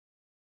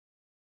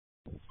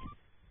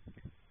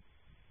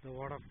The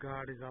word of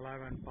God is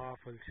alive and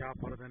powerful,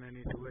 sharper than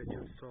any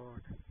two-edged sword,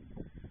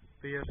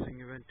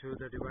 piercing even to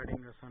the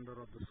dividing asunder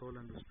of the soul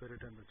and the spirit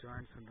and the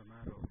joints and the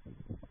marrow.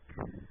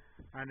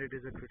 And it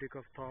is a critic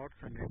of thoughts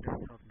and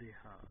intents of the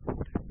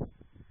heart.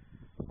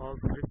 All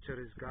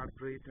scripture is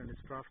God-breathed and is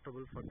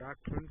profitable for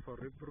doctrine, for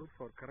reproof,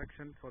 for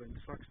correction, for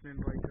instruction in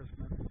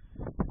righteousness,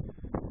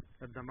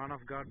 that the man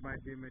of God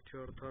might be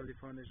mature, thoroughly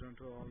furnished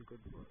unto all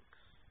good works.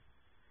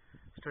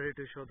 Study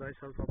to show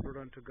thyself approved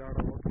unto God,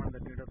 a workman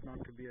that needeth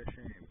not to be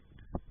ashamed,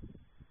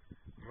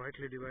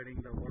 rightly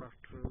dividing the word of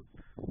truth,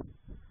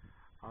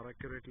 or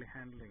accurately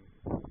handling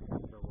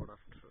the word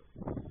of truth.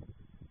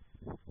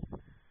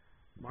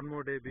 One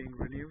more day being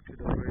renewed to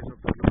the praise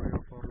of the glory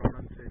of our Lord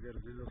and Savior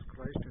Jesus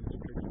Christ in this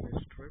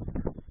pilgrimage trip,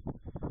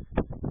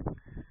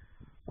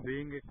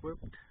 being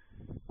equipped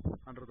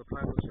under the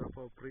privilege of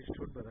our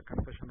priesthood by the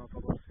confession of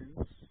our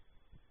sins,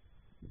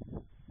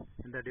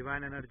 in the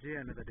divine energy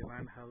and in the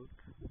divine health,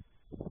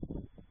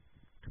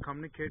 to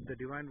communicate the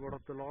divine word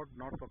of the Lord,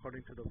 not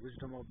according to the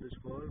wisdom of this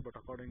world, but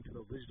according to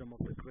the wisdom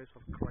of the grace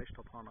of Christ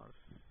upon us,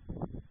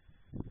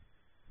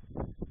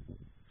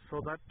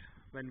 so that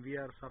when we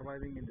are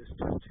surviving in this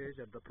church age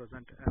at the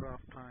present era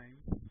of time,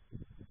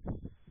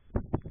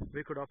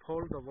 we could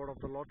uphold the word of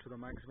the Lord to the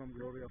maximum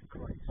glory of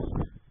Christ,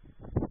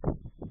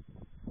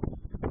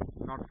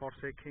 not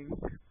forsaking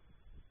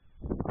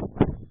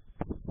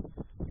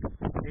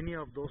any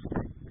of those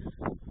things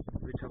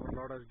which our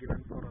Lord has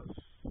given for us.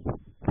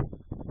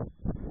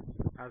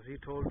 As He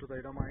told to the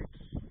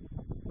Edomites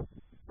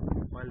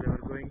while they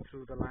were going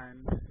through the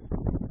land,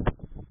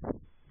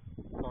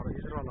 for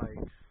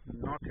Israelites,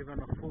 not even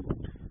a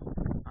foot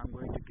I'm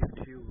going to give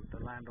to you,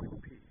 the land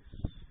of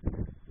peace,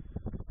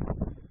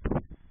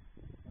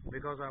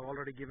 because I've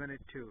already given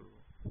it to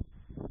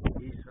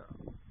Esau.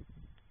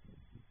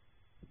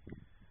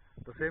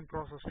 The same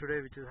process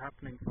today which is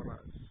happening for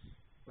us,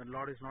 when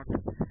Lord is not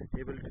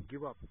able to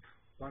give up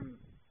 1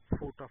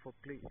 foot of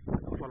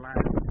a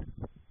land,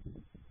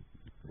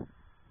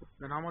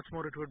 then how much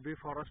more it would be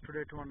for us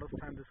today to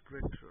understand this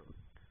great truth.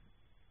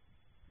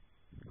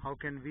 How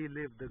can we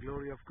live the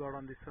glory of God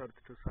on this earth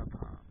to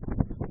Satan?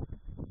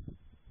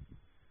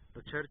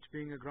 The church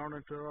being a ground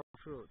and pillar of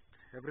truth,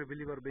 every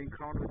believer being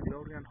crowned with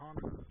glory and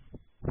honor,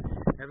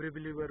 every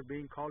believer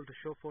being called to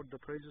show forth the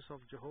praises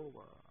of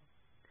Jehovah,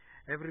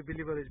 every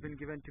believer has been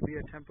given to be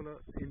a pillar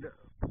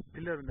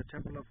in the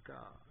temple of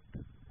God,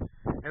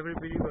 every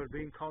believer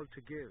being called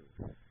to give,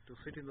 to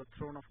sit in the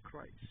throne of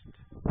Christ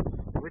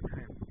with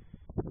Him.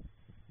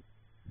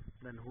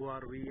 Then who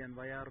are we and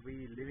why are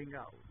we living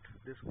out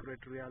this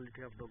great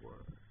reality of the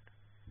word?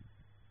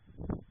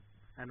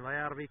 And why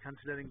are we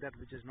considering that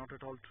which is not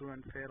at all true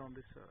and fair on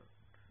this earth?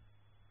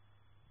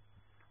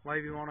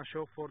 Why we want to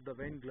show forth the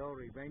vain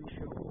glory, vain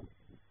show,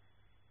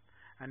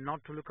 and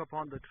not to look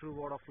upon the true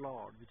word of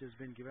Lord which has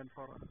been given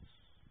for us?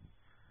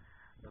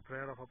 The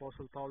prayer of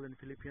Apostle Paul in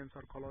Philippians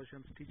or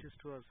Colossians teaches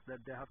to us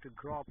that they have to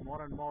grow up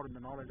more and more in the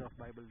knowledge of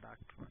Bible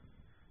doctrine,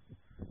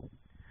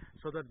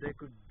 so that they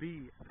could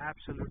be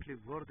absolutely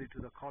worthy to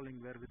the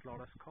calling wherewith Lord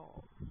has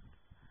called,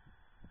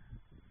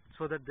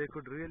 so that they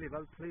could really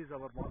well please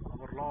our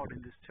Lord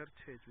in this church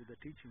age with the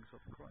teachings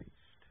of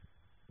Christ.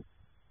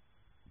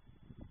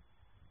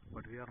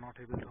 But we are not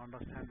able to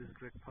understand this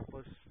great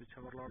purpose which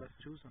our Lord has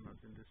chosen us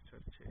in this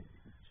church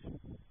age.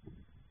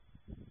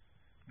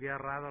 We are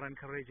rather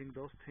encouraging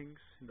those things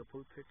in the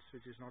pulpits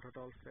which is not at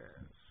all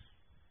fair,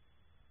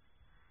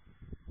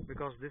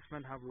 because these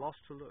men have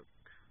lost to look.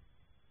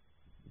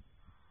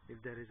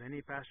 If there is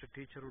any pastor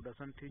teacher who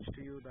doesn't teach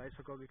to you the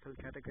isagogical,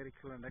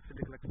 categorical and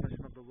exegetical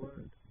expression of the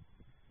word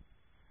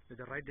with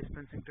the right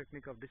dispensing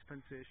technique of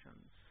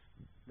dispensations,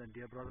 then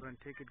dear brethren,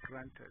 take it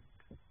granted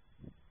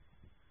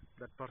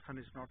that person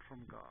is not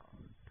from God.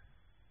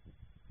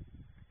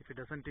 If he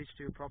doesn't teach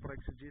to you proper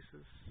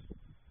exegesis,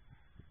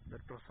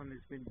 that person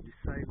has been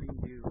deceiving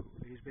you.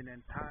 He's been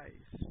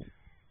enticed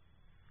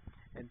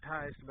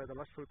by the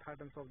lustful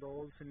patterns of the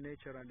old sin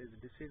nature and is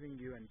deceiving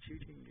you and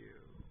cheating you.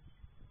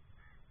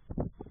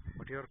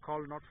 But you are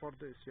called not for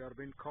this. You are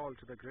being called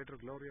to the greater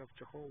glory of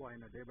Jehovah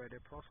in a day-by-day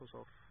process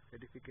of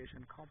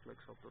edification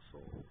complex of the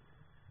soul.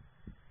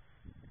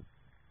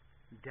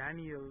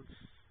 Daniel's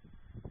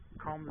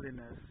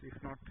comeliness, if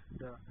not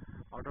the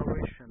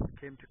adoration,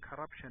 came to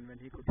corruption when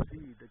he could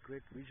see the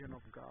great vision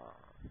of God.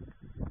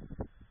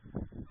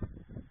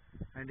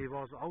 And he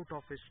was out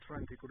of his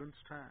strength. He couldn't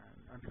stand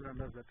until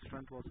unless that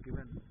strength was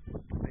given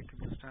to make him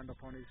to stand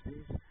upon his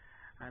knees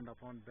and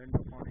bend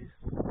upon his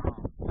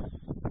arms.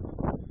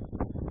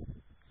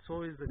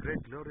 So is the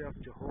great glory of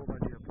Jehovah,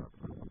 dear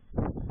brethren.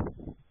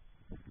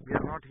 We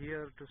are not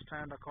here to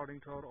stand according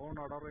to our own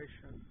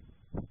adoration.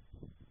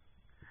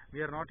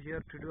 We are not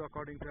here to do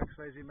according to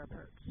XYZ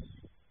methods.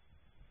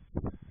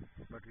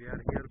 But we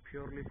are here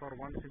purely for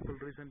one simple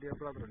reason, dear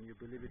brethren, you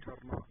believe it or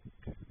not.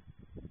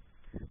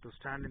 To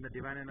stand in the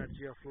divine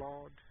energy of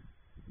Lord,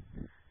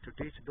 to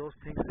teach those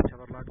things which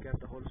our Lord God,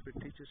 the Holy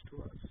Spirit, teaches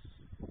to us,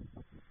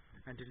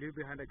 and to leave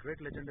behind a great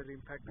legendary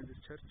impact in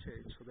this church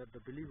age, so that the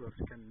believers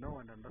can know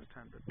and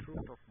understand the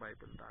truth of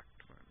Bible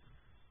doctrine.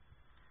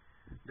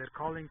 Their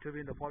calling to be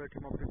in the polity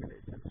of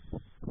privileges.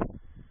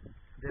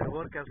 Their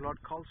work as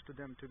Lord calls to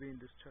them to be in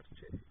this church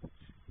age.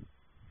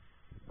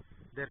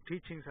 Their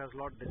teachings as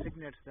Lord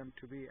designates them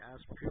to be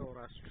as pure,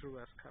 as true,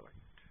 as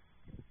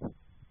correct.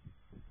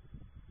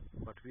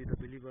 But we the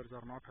believers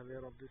are not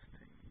aware of these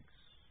things.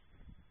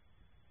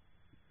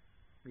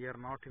 We are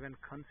not even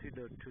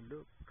considered to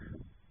look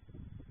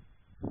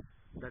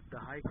that the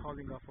high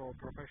calling of our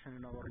profession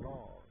in our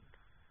Lord,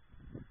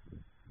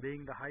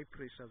 being the high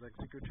priest, has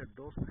executed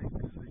those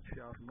things which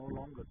are no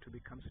longer to be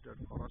considered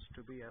for us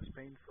to be as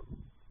painful.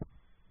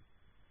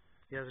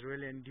 He has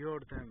really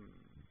endured them.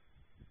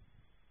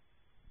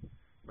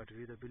 But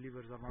we the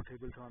believers are not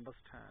able to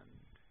understand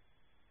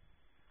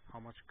how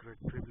much great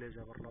privilege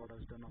our Lord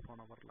has done upon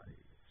our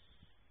lives.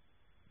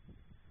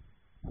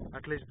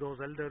 At least those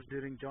elders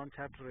during John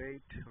chapter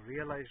 8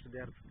 realized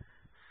their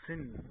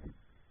sin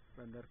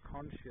when their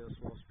conscience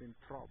was being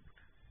throbbed,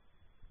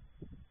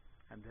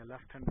 and they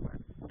left and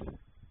went.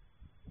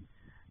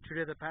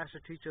 Today the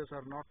pastor teachers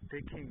are not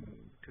taking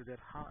to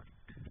their heart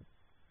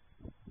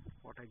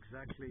what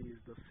exactly is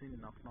the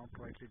sin of not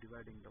rightly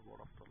dividing the word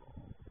of the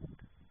Lord.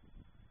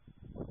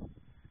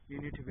 You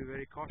need to be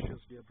very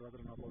cautious, dear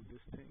brethren, about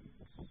these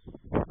things.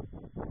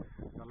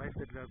 The life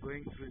that we are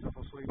going through is of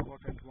a so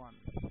important one.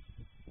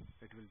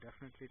 It will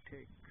definitely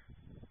take.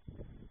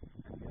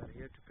 And we are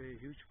here to pay a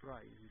huge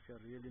price if you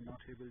are really not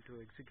able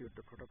to execute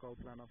the protocol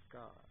plan of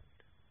God.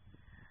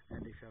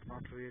 And if you are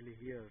not really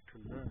here to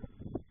learn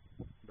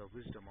the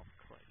wisdom of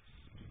Christ.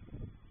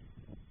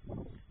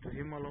 To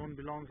Him alone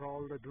belongs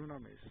all the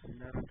dunamis,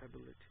 inherent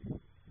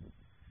ability,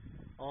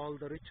 all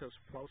the riches,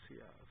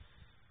 plausias.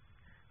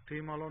 To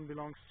Him alone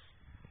belongs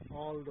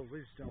all the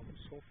wisdom,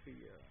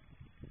 Sophia.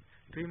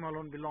 To Him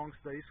alone belongs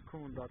the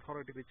iskun, the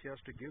authority which He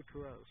has to give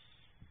to us.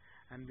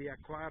 And we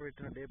acquire it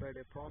in a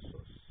day-by-day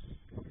process.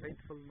 A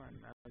faithful man,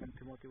 as when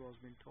Timothy was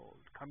being told,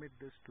 commit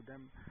this to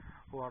them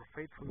who are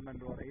faithful men,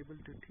 who are able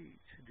to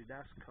teach.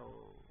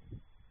 Didasko.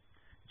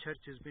 Church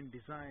has been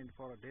designed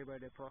for a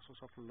day-by-day process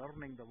of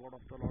learning the word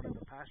of the Lord, and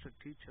the pastor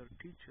teacher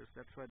teaches.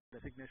 That's why the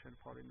designation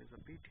for him is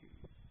a PT.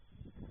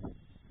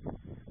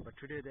 But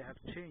today they have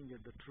changed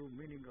the true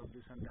meaning of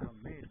this, and they have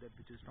made that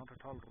which is not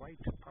at all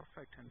right,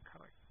 perfect, and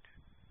correct.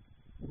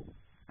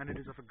 And it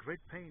is of a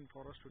great pain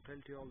for us to tell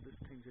to you all these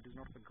things. It is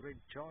not of a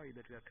great joy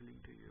that we are telling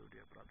to you,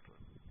 dear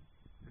brethren.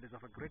 It is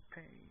of a great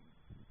pain.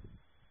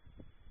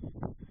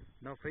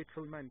 Now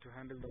faithful men to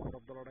handle the word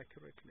of the Lord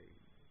accurately.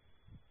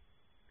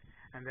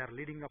 And they are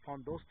leading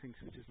upon those things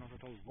which is not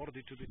at all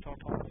worthy to be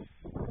taught of.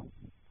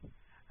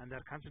 And they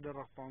are considered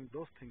upon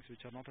those things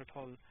which are not at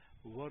all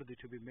worthy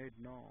to be made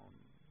known.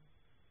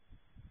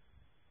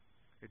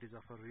 It is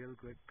of a real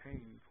great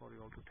pain for you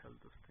all to tell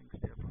those things,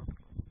 dear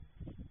brethren.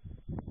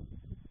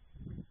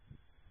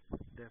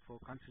 Therefore,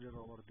 consider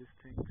over these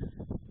things.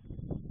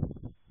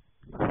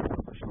 Consider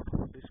the short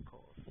of a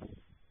discourse.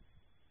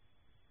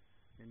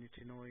 You need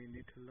to know, you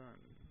need to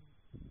learn.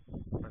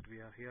 But we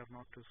are here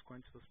not to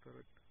quench the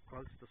Spirit,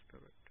 quench the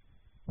Spirit,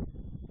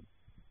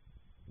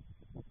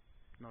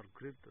 nor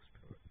grieve the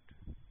Spirit.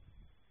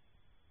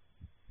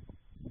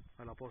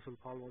 While Apostle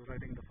Paul was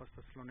writing the First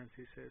Thessalonians,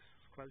 he says,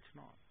 squelch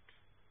not.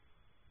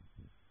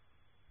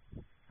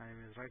 And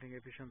he is writing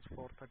Ephesians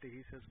 4:30,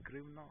 he says,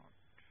 grieve not.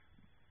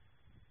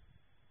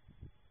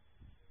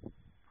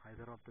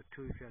 Either of the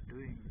two, if you are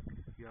doing,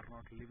 you are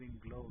not living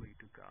glory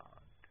to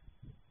God.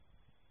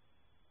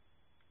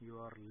 You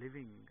are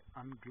living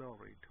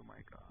unglory to my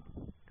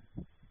God.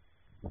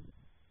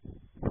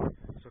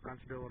 So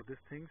consider over these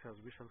things as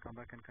we shall come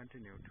back and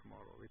continue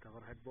tomorrow. With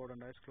our headboard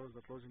and eyes closed,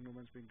 the closing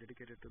moments being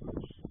dedicated to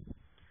those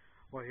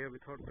who are here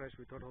without Christ,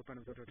 without hope, and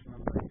without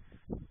eternal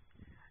life.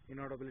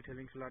 Inaudibly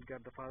telling to Lord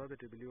God the Father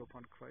that you believe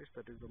upon Christ,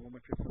 that is the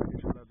moment you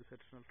shall have this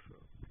eternal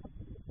truth.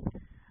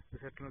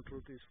 This eternal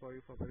truth is for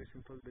you for very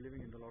simple believing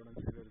in the Lord and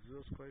Savior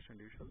Jesus Christ,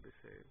 and you shall be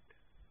saved.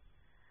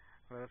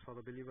 Whereas for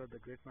the believer, the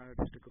great merit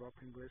is to grow up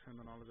in grace and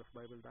the knowledge of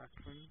Bible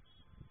doctrine.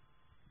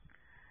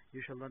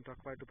 You shall learn to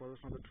acquire the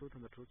possession of the truth,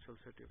 and the truth shall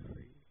set you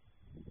free.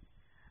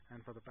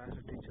 And for the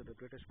pastor teacher, the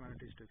greatest merit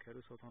is to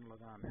carry Sotan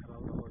Lagan,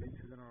 herald the word in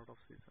season or out of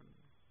season.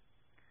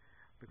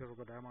 Because of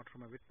the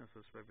diamatrum of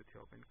witnesses wherewith you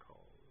have been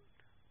called.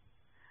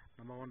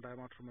 Number one,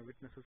 diamatrum of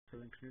witnesses,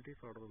 selling Trinity,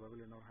 for out of the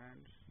Bible in our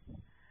hands.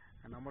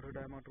 And number two,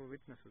 diamatrum of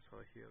witnesses,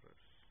 our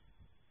hearers.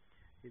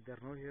 If there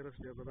are no hearers,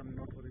 dear brother,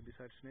 not worry,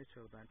 besides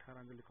nature, the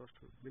entire angelic host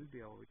will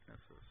be our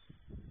witnesses.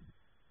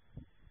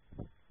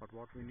 But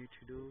what we need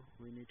to do,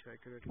 we need to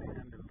accurately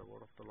handle the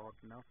word of the Lord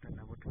enough and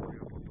never to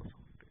worry about the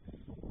softies.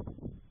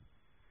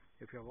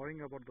 If you are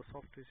worrying about the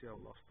softies, you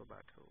have lost the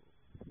battle.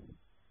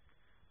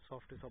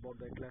 Softies about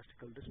the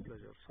ecclesiastical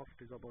displeasure,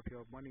 softies about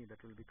your money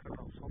that will be cut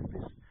off,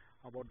 softies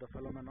about the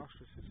fellow man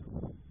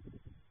ostracism.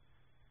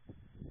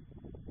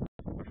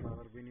 But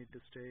rather we need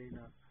to stay in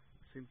a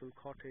simple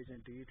cottage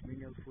and to eat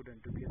menial food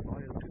and to be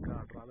loyal to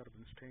God rather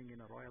than staying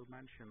in a royal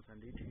mansions and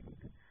eating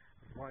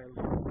royal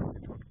food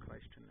without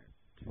Christ in it.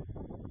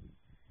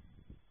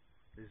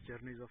 This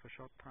journey is of a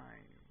short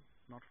time,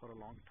 not for a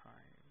long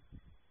time.